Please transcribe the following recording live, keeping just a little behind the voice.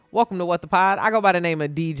Welcome to What the Pod. I go by the name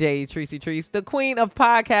of DJ Tracy Treese, the queen of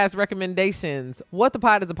podcast recommendations. What the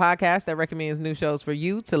Pod is a podcast that recommends new shows for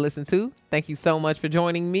you to listen to. Thank you so much for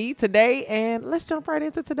joining me today, and let's jump right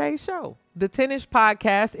into today's show. The 10ish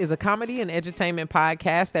Podcast is a comedy and entertainment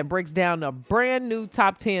podcast that breaks down a brand new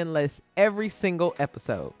top 10 list every single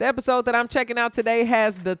episode. The episode that I'm checking out today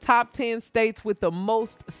has the top 10 states with the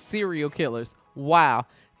most serial killers. Wow.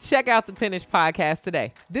 Check out the 10ish Podcast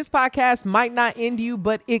today. This podcast might not end you,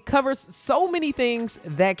 but it covers so many things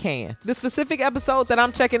that can. The specific episode that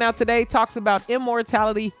I'm checking out today talks about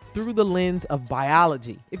immortality through the lens of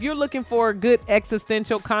biology. If you're looking for a good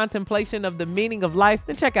existential contemplation of the meaning of life,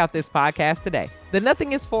 then check out this podcast today. The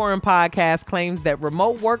Nothing is Foreign podcast claims that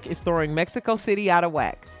remote work is throwing Mexico City out of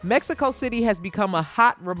whack. Mexico City has become a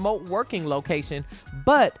hot remote working location,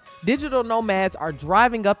 but digital nomads are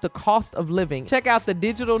driving up the cost of living. Check out the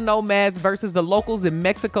digital nomads versus the locals in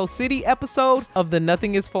Mexico City episode of the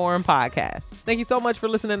Nothing is Foreign podcast. Thank you so much for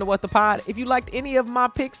listening to What the Pod. If you liked any of my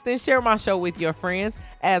picks, then share my show with your friends.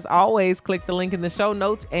 As always, click the link in the show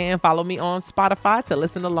notes and follow me on Spotify to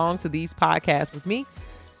listen along to these podcasts with me.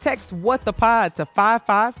 Text What the Pod to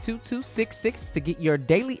 552266 to get your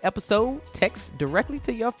daily episode text directly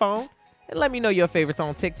to your phone. And let me know your favorites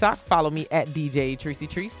on TikTok. Follow me at DJ Tracy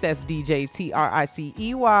Treese. That's DJ TRICEY.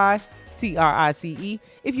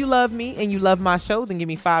 If you love me and you love my show, then give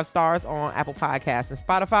me 5 stars on Apple Podcasts and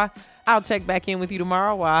Spotify. I'll check back in with you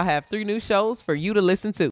tomorrow where I'll have 3 new shows for you to listen to.